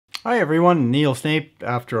Hi everyone, Neil Snape.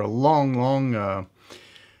 After a long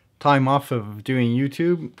time off of doing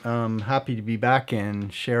YouTube, I'm happy to be back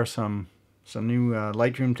and share some new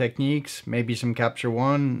Lightroom techniques, maybe some Capture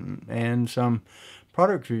One, and some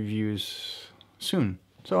product reviews soon.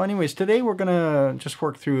 So anyways, today we're gonna just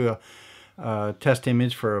work through a test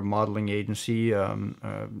image for a modeling agency, a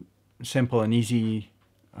simple and easy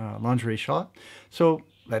lingerie shot. So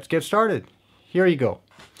let's get started. Here you go.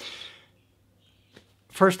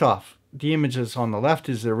 First off, the image that's on the left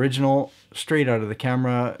is the original, straight out of the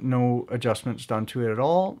camera, no adjustments done to it at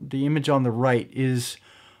all. The image on the right is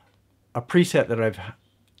a preset that I've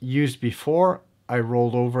used before. I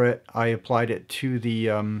rolled over it, I applied it to the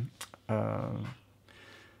a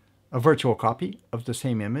virtual copy of the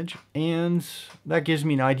same image, and that gives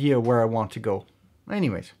me an idea where I want to go.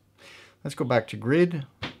 Anyways, let's go back to grid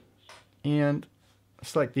and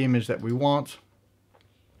select the image that we want.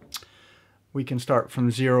 We can start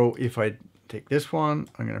from 0. If I take this one,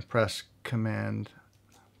 I'm going to press Command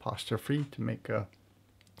apostrophe to make a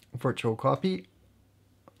virtual copy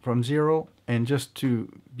from 0. And just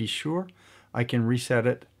to be sure, I can reset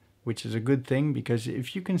it, which is a good thing, because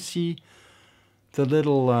if you can see the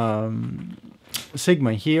little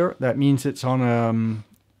sigma here, that means it's on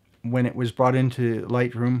when it was brought into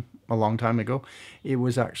Lightroom a long time ago, it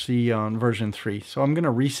was actually on version 3. So I'm going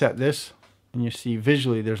to reset this. And you see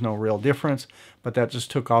visually there's no real difference, but that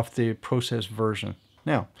just took off the processed version.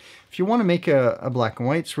 Now, if you want to make a black and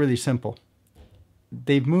white, it's really simple.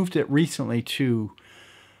 They've moved it recently to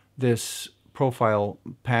this profile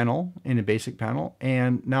panel in a basic panel,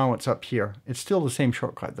 and now it's up here. It's still the same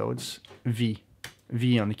shortcut though. It's V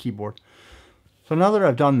on the keyboard. So now that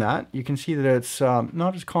I've done that, you can see that it's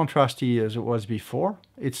not as contrasty as it was before.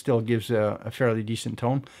 It still gives a fairly decent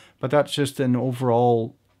tone, but that's just an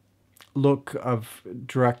overall look of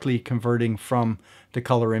directly converting from the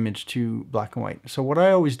color image to black and white. So what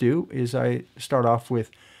I always do is I start off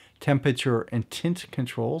with temperature and tint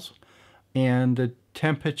controls, and the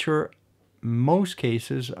temperature, most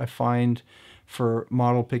cases I find for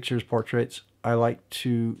model pictures, portraits, I like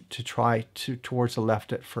to try towards the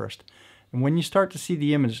left at first. And when you start to see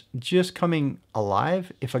the image just coming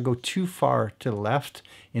alive, if I go too far to the left,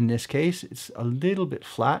 in this case, it's a little bit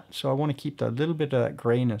flat. So I want to keep a little bit of that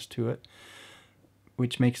grayness to it,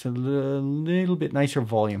 which makes it a little bit nicer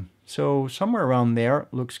volume. So somewhere around there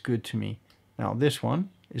looks good to me. Now this one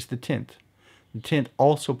is the tint. The tint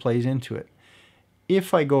also plays into it.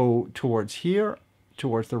 If I go towards here,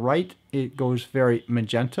 towards the right, it goes very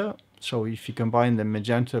magenta. So if you combine the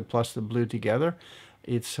magenta plus the blue together,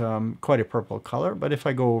 it's quite a purple color. But if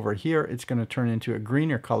I go over here, it's going to turn into a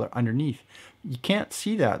greener color underneath. You can't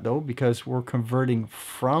see that though, because we're converting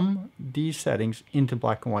from these settings into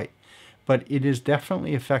black and white. But it is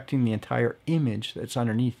definitely affecting the entire image that's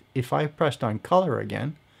underneath. If I pressed on color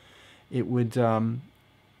again, it would,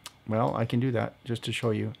 well, I can do that just to show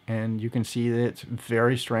you. And you can see that it's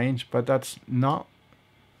very strange, but that's not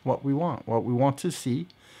what we want. What we want to see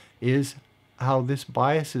is how this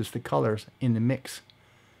biases the colors in the mix.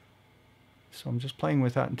 So I'm just playing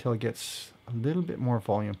with that until it gets a little bit more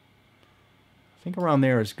volume. I think around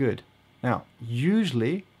there is good. Now,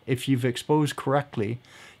 usually, if you've exposed correctly,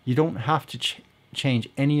 you don't have to change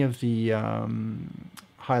any of the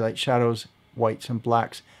highlight, shadows, whites, and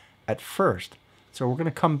blacks at first. So we're going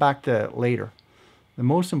to come back to that later. The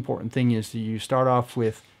most important thing is that you start off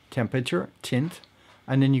with temperature, tint,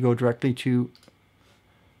 and then you go directly to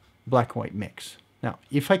black and white mix. Now,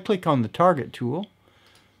 if I click on the target tool,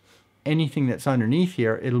 anything that's underneath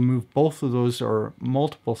here, it'll move both of those or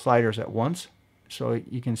multiple sliders at once. So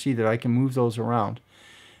you can see that I can move those around.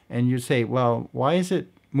 And you'd say, well, why is it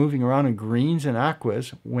moving around in greens and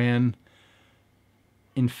aquas when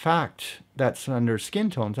in fact that's under skin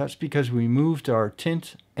tones? That's because we moved our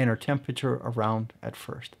tint and our temperature around at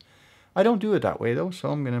first. I don't do it that way though, so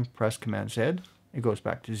I'm going to press Command Z. It goes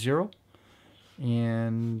back to 0.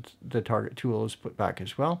 And the target tool is put back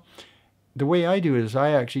as well. The way I do it is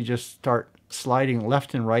I actually just start sliding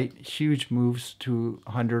left and right, huge moves to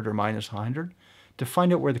 100 or minus 100 to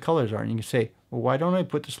find out where the colors are. And you can say, well, why don't I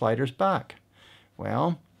put the sliders back?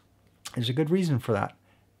 Well, there's a good reason for that.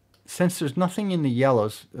 Since there's nothing in the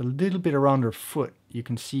yellows, a little bit around her foot, you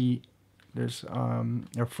can see there's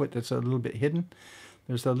her foot that's a little bit hidden.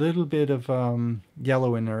 There's a little bit of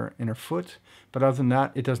yellow in her foot, but other than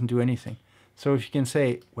that, it doesn't do anything. So if you can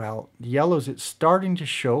say, well, the yellows, it's starting to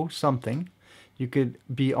show something, you could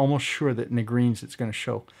be almost sure that in the greens it's going to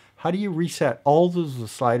show. How do you reset all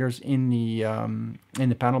those sliders in the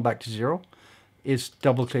panel back to 0? Is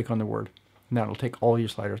double click on the word, and that'll take all your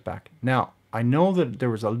sliders back. Now, I know that there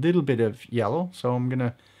was a little bit of yellow, so I'm going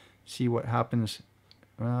to see what happens.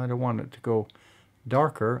 Well, I don't want it to go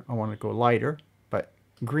darker, I want it to go lighter, but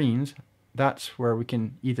greens, that's where we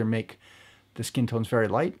can either make the skin tones very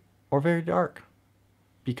light or very dark,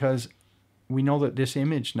 because we know that this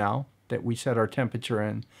image now that we set our temperature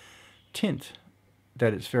and tint,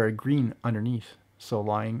 that it's very green underneath. So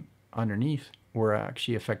lying underneath, we're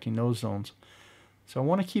actually affecting those zones. So I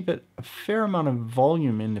want to keep it a fair amount of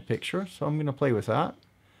volume in the picture, so I'm going to play with that.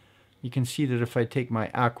 You can see that if I take my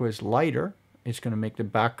aquas lighter, it's going to make the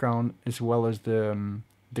background as well as the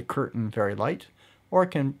curtain very light. Or I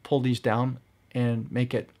can pull these down and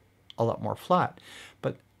make it a lot more flat.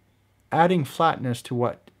 But adding flatness to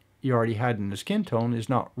what you already had in the skin tone is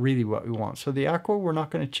not really what we want. So the aqua, we're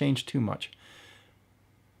not going to change too much.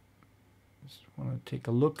 Just want to take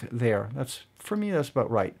a look there. That's, for me, that's about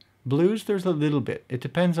right. Blues, there's a little bit. It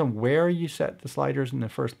depends on where you set the sliders in the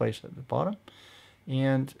first place at the bottom.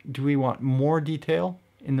 And do we want more detail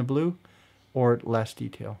in the blue or less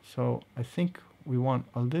detail? So I think we want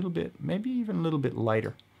a little bit, maybe even a little bit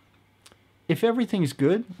lighter. If everything's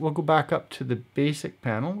good, we'll go back up to the basic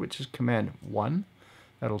panel, which is Command 1.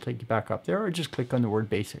 That'll take you back up there, or just click on the word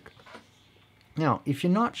basic. Now, if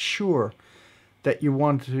you're not sure that you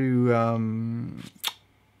want to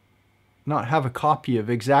not have a copy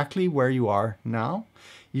of exactly where you are now,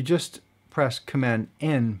 you just press Command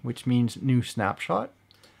N, which means new snapshot,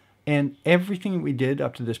 and everything we did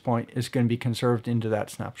up to this point is going to be conserved into that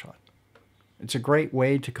snapshot. It's a great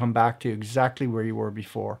way to come back to exactly where you were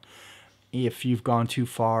before if you've gone too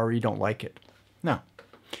far or you don't like it. Now,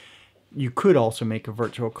 you could also make a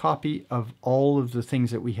virtual copy of all of the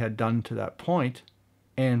things that we had done to that point,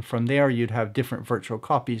 and from there you'd have different virtual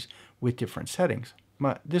copies with different settings.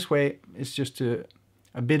 But this way, it's just a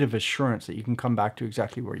bit of assurance that you can come back to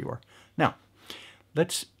exactly where you are. Now,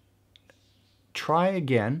 let's try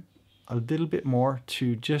again a little bit more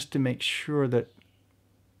just to make sure that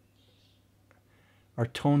our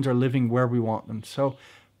tones are living where we want them. So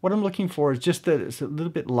what I'm looking for is just that it's a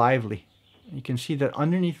little bit lively. You can see that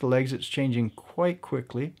underneath the legs it's changing quite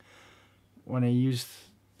quickly when I use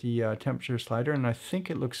the temperature slider, and I think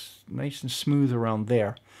it looks nice and smooth around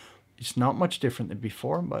there. It's not much different than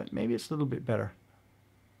before, but maybe it's a little bit better.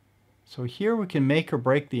 So here we can make or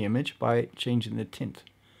break the image by changing the tint.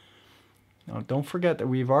 Now don't forget that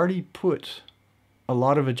we've already put a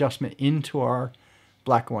lot of adjustment into our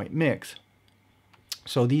black and white mix.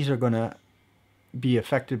 So these are going to be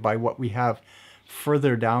affected by what we have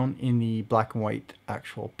further down in the black and white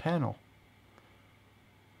actual panel.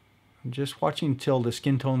 I'm just watching until the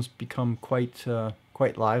skin tones become quite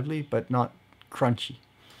lively, but not crunchy.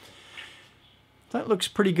 That looks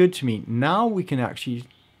pretty good to me. Now we can actually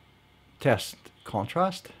test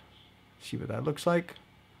contrast, see what that looks like.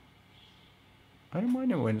 I don't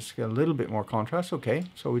mind it when it's got a little bit more contrast. Okay,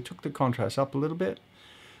 so we took the contrast up a little bit.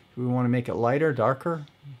 Do we want to make it lighter, darker?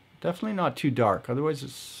 Definitely not too dark, otherwise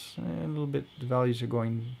it's a little bit, the values are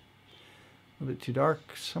going a little bit too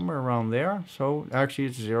dark, somewhere around there. So actually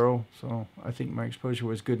it's 0, so I think my exposure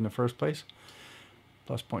was good in the first place.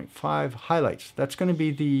 Plus 0.5. Highlights, that's going to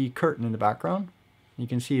be the curtain in the background. You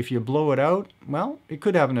can see if you blow it out, well, it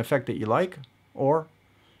could have an effect that you like, or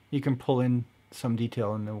you can pull in some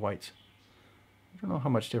detail in the whites. I don't know how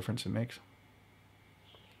much difference it makes.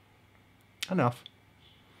 Enough.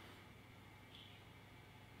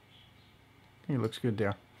 I think it looks good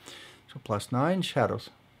there. So plus 9, shadows.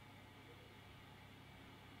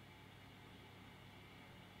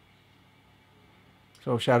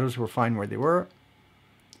 So shadows were fine where they were.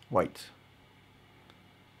 Whites.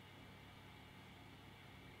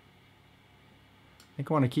 I think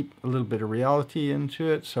I want to keep a little bit of reality into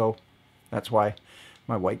it, so that's why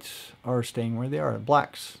my whites are staying where they are.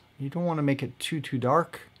 Blacks, you don't want to make it too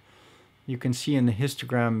dark. You can see in the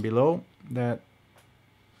histogram below that,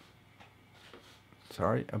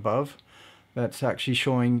 sorry, above, that's actually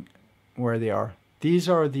showing where they are. These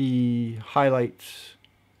are the highlight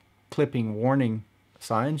clipping warning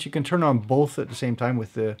signs. You can turn on both at the same time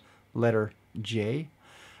with the letter J,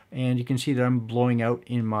 and you can see that I'm blowing out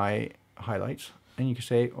in my highlights. And you can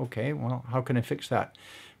say, okay, well, how can I fix that?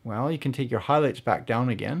 Well, you can take your highlights back down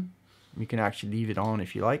again. You can actually leave it on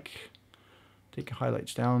if you like. Take your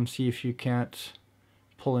highlights down, see if you can't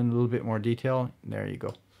pull in a little bit more detail. There you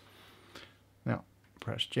go. Now,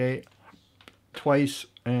 press J twice,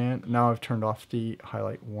 and now I've turned off the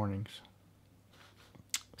highlight warnings.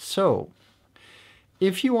 So,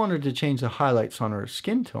 if you wanted to change the highlights on our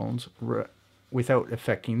skin tones without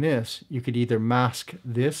affecting this, you could either mask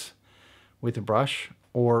this with a brush,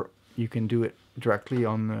 or you can do it directly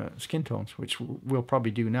on the skin tones, which we'll probably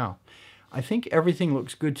do now. I think everything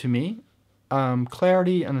looks good to me.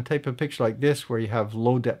 clarity on a type of picture like this where you have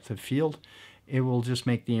low depth of field, it will just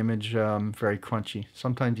make the image very crunchy.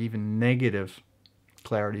 Sometimes even negative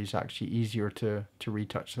clarity is actually easier to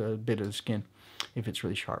retouch a bit of the skin if it's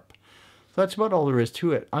really sharp. So that's about all there is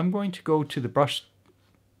to it. I'm going to go to the brush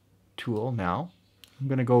tool now. I'm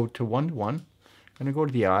going to go to 1:1. I'm going to go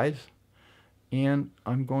to the eyes, and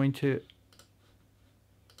I'm going to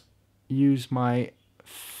use my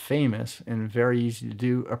famous and very easy to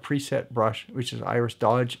do a preset brush, which is iris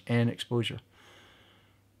dodge and exposure.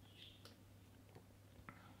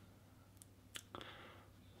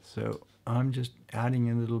 So I'm just adding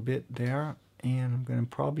a little bit there, and I'm going to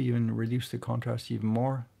probably even reduce the contrast even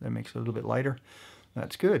more. That makes it a little bit lighter.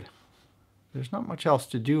 That's good. There's not much else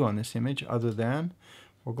to do on this image other than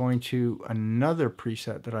we're going to another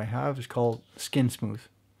preset that I have is called Skin Smooth.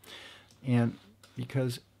 And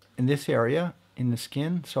because in this area, in the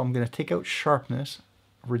skin, so I'm going to take out sharpness,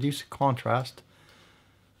 reduce the contrast,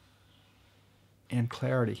 and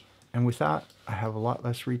clarity. And with that, I have a lot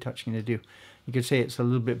less retouching to do. You could say it's a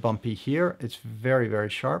little bit bumpy here. It's very, very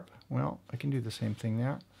sharp. Well, I can do the same thing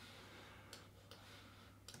there.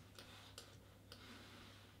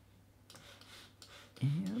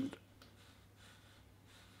 And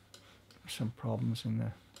some problems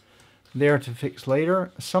in there to fix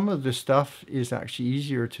later. Some of the stuff is actually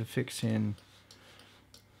easier to fix in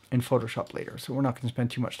Photoshop later, so we're not going to spend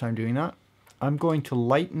too much time doing that. I'm going to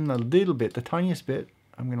lighten a little bit, the tiniest bit.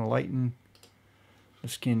 I'm going to lighten the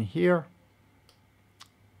skin here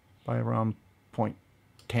by around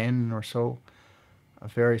 0.10 or so, a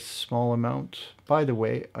very small amount. By the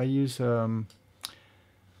way, I use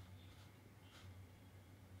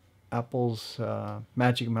Apple's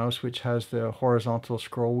Magic Mouse, which has the horizontal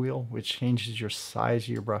scroll wheel, which changes your size of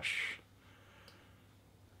your brush.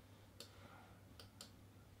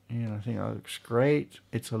 And I think that looks great.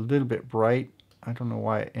 It's a little bit bright. I don't know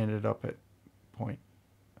why it ended up at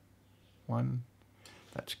 0.1.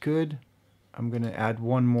 That's good. I'm going to add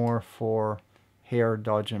one more for hair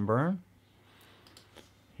dodge and burn.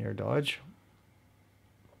 Hair dodge.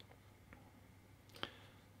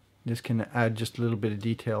 This can add just a little bit of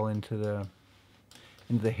detail into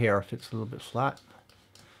the hair if it's a little bit flat.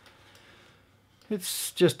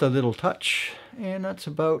 It's just a little touch, and that's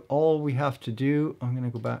about all we have to do. I'm going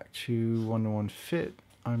to go back to 1:1 fit.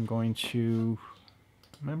 I'm going to,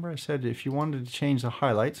 remember I said if you wanted to change the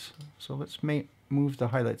highlights, so let's move the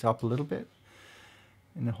highlights up a little bit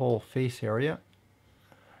in the whole face area.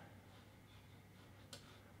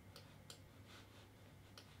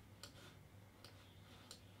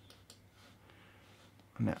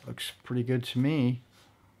 And that looks pretty good to me.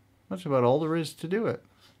 That's about all there is to do it.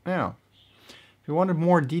 Now, if you wanted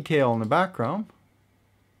more detail in the background,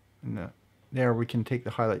 there we can take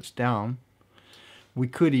the highlights down. We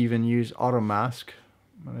could even use auto mask,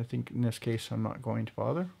 but I think in this case I'm not going to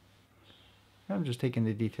bother. I'm just taking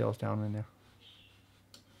the details down in there.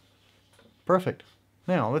 Perfect.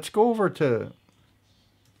 Now let's go over to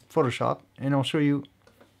Photoshop and I'll show you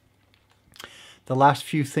the last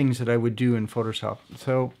few things that I would do in Photoshop.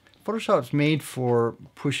 So Photoshop's made for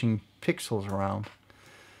pushing pixels around.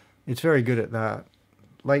 It's very good at that.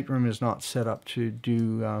 Lightroom is not set up to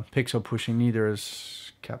do pixel pushing, neither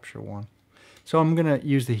is Capture One. So I'm going to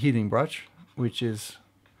use the healing brush, which is,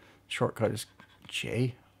 shortcut is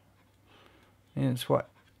J. And it's what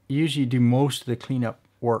you usually do most of the cleanup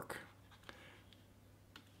work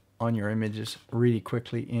on your images really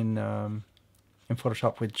quickly in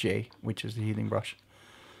Photoshop with J, which is the healing brush.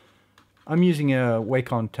 I'm using a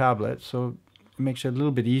Wacom tablet, so it makes it a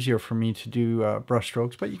little bit easier for me to do brush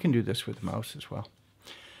strokes, but you can do this with the mouse as well.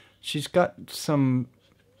 She's got some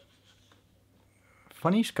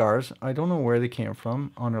funny scars. I don't know where they came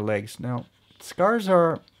from on her legs. Now, scars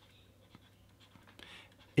are,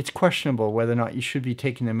 it's questionable whether or not you should be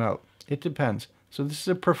taking them out. It depends. So this is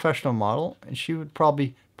a professional model, and she would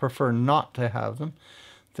probably prefer not to have them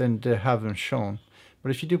than to have them shown.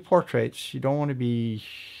 But if you do portraits, you don't want to be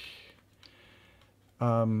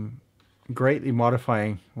greatly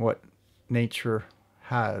modifying what nature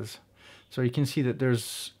has. So you can see that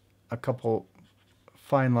there's a couple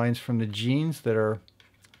fine lines from the genes that are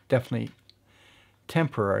definitely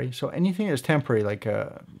temporary. So anything that's temporary, like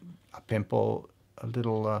a pimple, a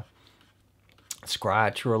little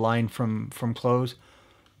scratch, or a line from clothes,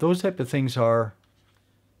 those type of things are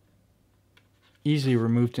easily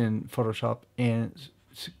removed in Photoshop, and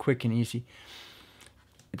it's quick and easy.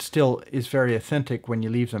 It still is very authentic when you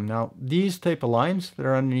leave them. Now, these type of lines that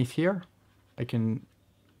are underneath here, I can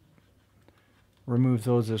remove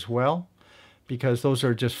those as well, because those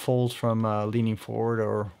are just folds from leaning forward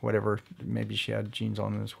or whatever. Maybe she had jeans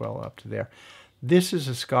on as well up to there. This is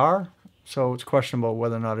a scar, so it's questionable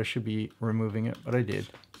whether or not I should be removing it, but I did.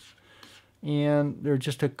 And there are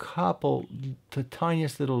just a couple, the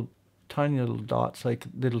tiniest little, tiny little dots, like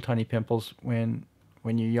little tiny pimples. When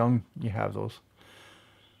you're young, you have those.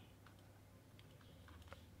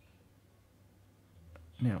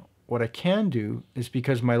 Now, what I can do is,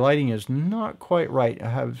 because my lighting is not quite right, I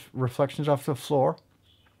have reflections off the floor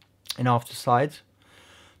and off the sides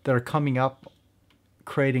that are coming up,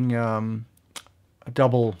 creating a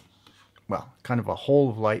double, well, kind of a hole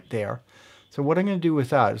of light there. So what I'm going to do with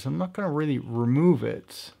that is I'm not going to really remove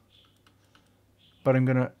it, but I'm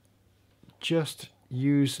going to just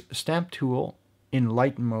use stamp tool in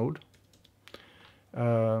lighten mode.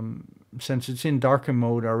 Since it's in darken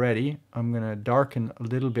mode already, I'm going to darken a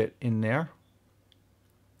little bit in there.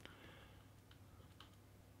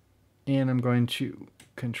 And I'm going to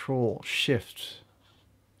Control Shift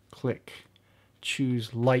click,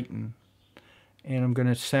 choose lighten, and I'm going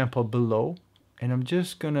to sample below, and I'm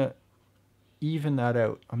just going to even that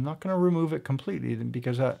out. I'm not going to remove it completely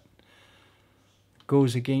because that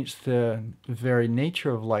goes against the very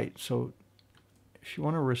nature of light. So if you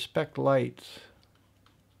want to respect light,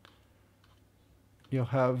 you'll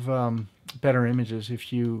have better images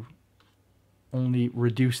if you only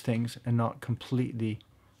reduce things and not completely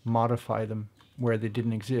modify them where they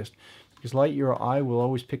didn't exist. Because light, your eye will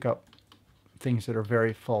always pick up things that are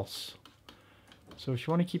very false. So if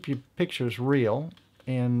you want to keep your pictures real,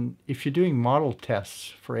 and if you're doing model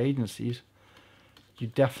tests for agencies, you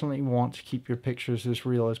definitely want to keep your pictures as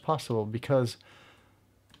real as possible, because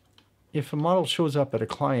if a model shows up at a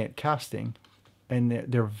client casting and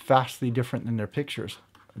they're vastly different than their pictures,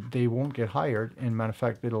 they won't get hired. And matter of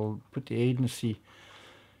fact, it'll put the agency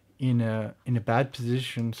in a bad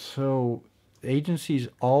position. So agencies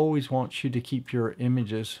always want you to keep your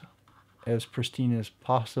images as pristine as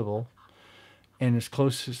possible and as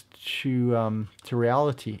closest to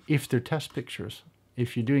reality if they're test pictures.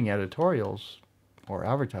 If you're doing editorials or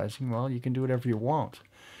advertising, well, you can do whatever you want.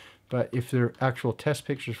 But if they're actual test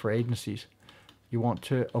pictures for agencies, you want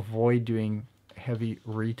to avoid doing heavy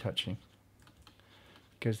retouching,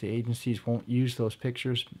 because the agencies won't use those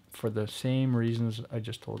pictures for the same reasons I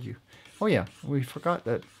just told you. Oh yeah, we forgot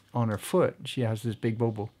that on her foot she has this big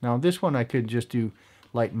bobo. Now this one I could just do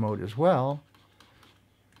light mode as well,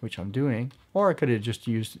 which I'm doing, or I could have just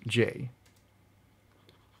used J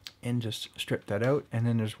and just strip that out. And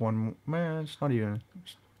then there's one, man, it's not even,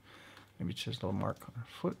 maybe it's just a little mark on her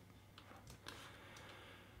foot.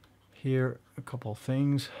 Here, a couple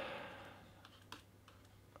things.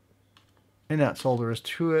 And that's all there is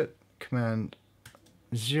to it. Command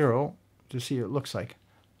 0 to see what it looks like.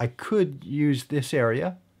 I could use this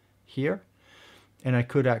area here, and I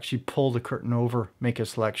could actually pull the curtain over, make a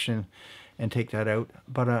selection, and take that out.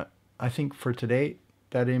 But I think for today,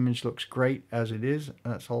 that image looks great as it is.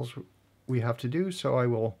 That's all we have to do. So I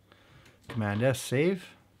will Command S, save,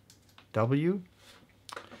 W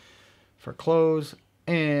for close,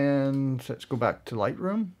 and let's go back to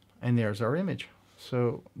Lightroom, and there's our image.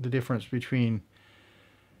 So the difference between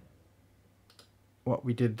what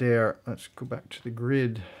we did there, let's go back to the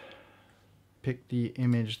grid, pick the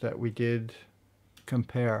image that we did,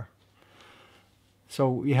 compare.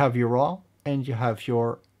 So you have your raw and you have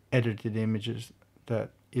your edited images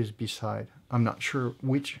that is beside. I'm not sure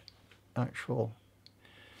which actual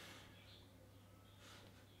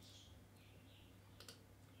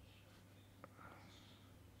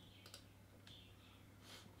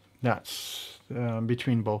that's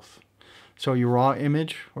between both. So your raw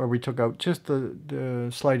image, where we took out just the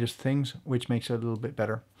slightest things, which makes it a little bit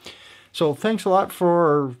better. So thanks a lot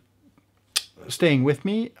for staying with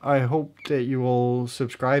me. I hope that you will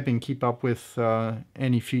subscribe and keep up with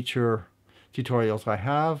any future tutorials I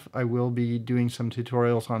have. I will be doing some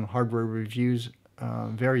tutorials on hardware reviews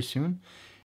very soon.